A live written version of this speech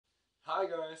Hi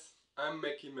guys, I'm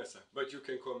Mackie Messer, but you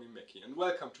can call me Mackie, and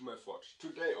welcome to my forge.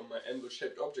 Today on my anvil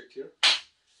shaped object here,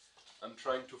 I'm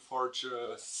trying to forge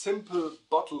a simple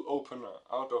bottle opener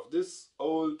out of this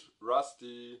old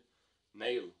rusty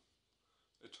nail.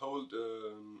 It holds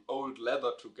old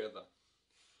leather together.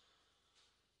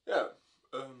 Yeah,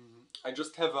 I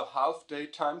just have a half day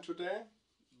time today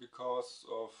because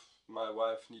of my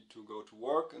wife need to go to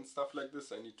work and stuff like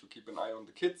this. I need to keep an eye on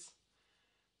the kids.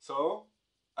 So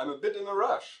I'm a bit in a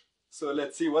rush. So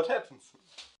let's see what happens.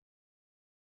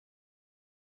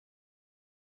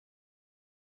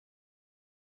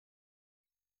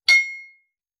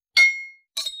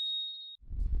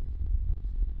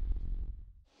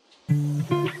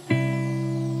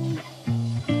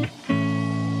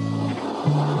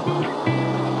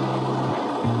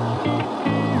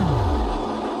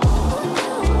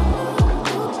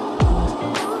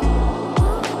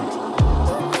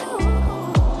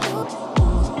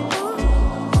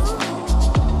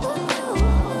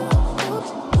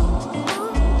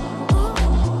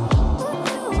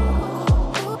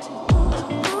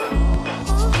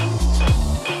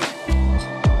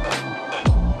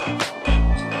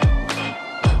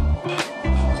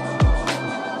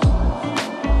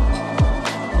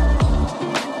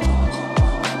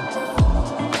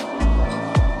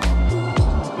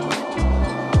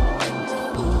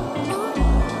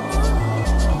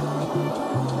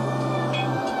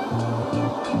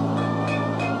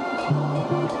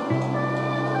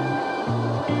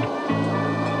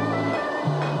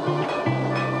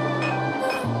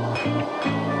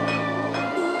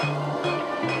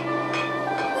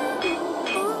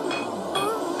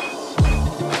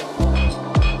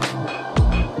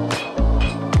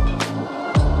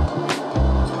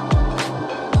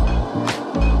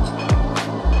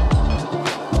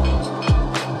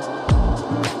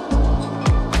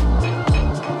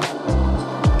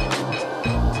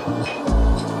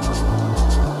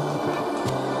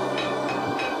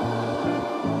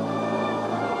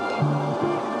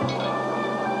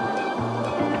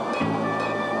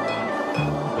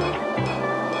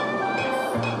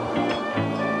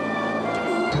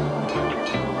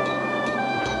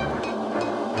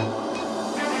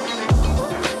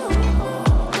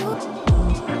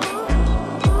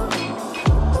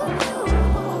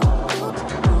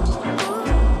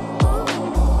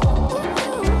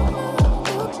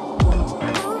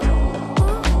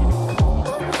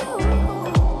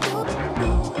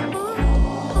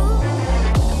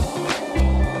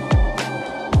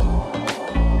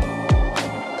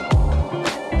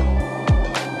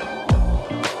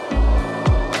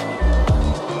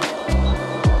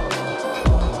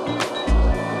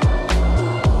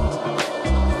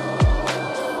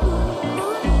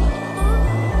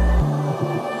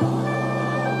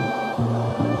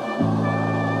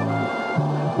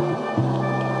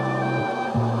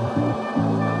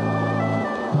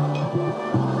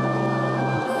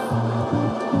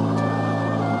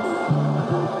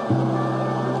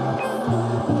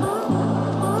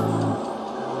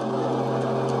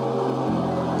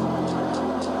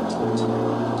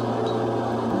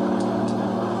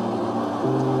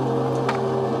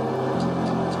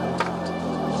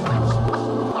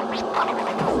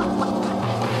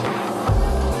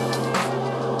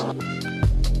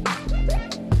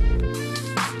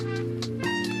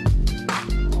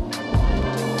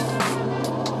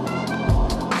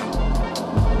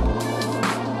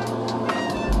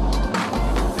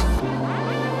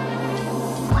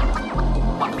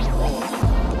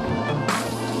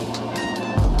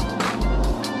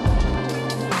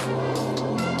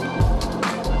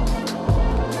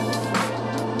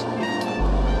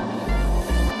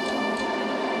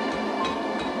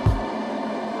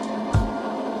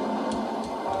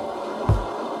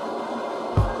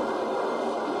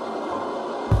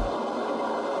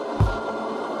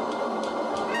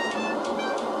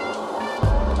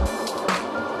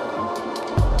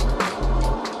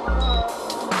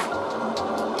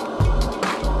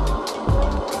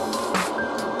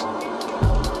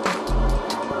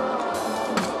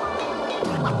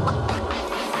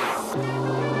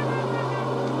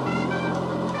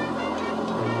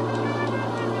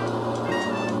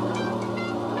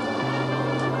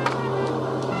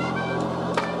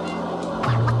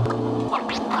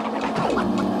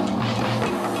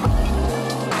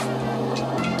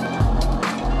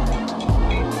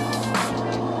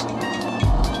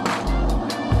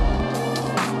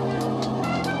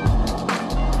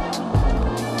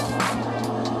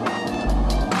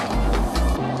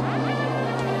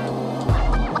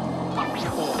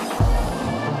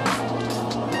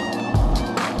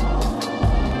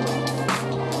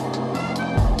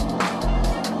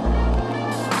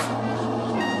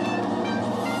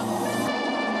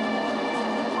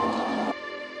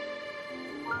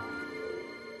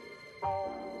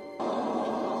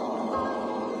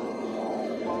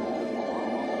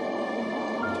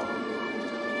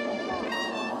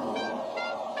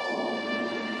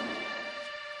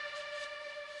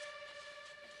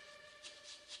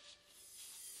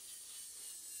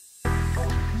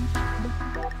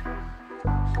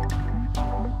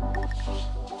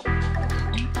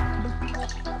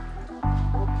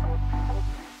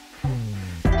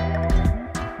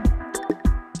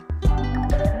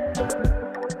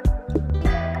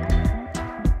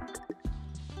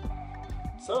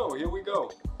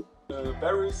 a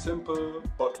very simple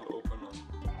bottle opener.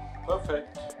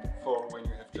 Perfect for when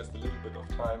you have just a little bit of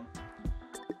time.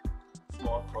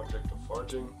 Small project of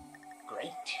forging.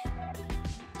 Great!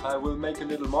 I will make a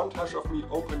little montage of me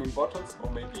opening bottles,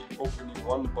 or maybe opening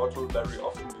one bottle very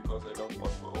often, because I don't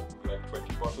want to open like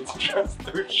 20 bottles just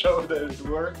to show that it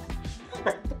works.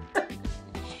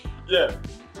 Yeah,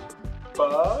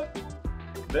 but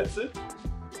that's it.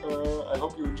 I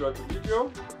hope you enjoyed the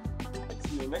video.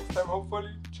 See you next time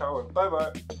hopefully. Ciao and bye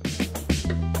bye.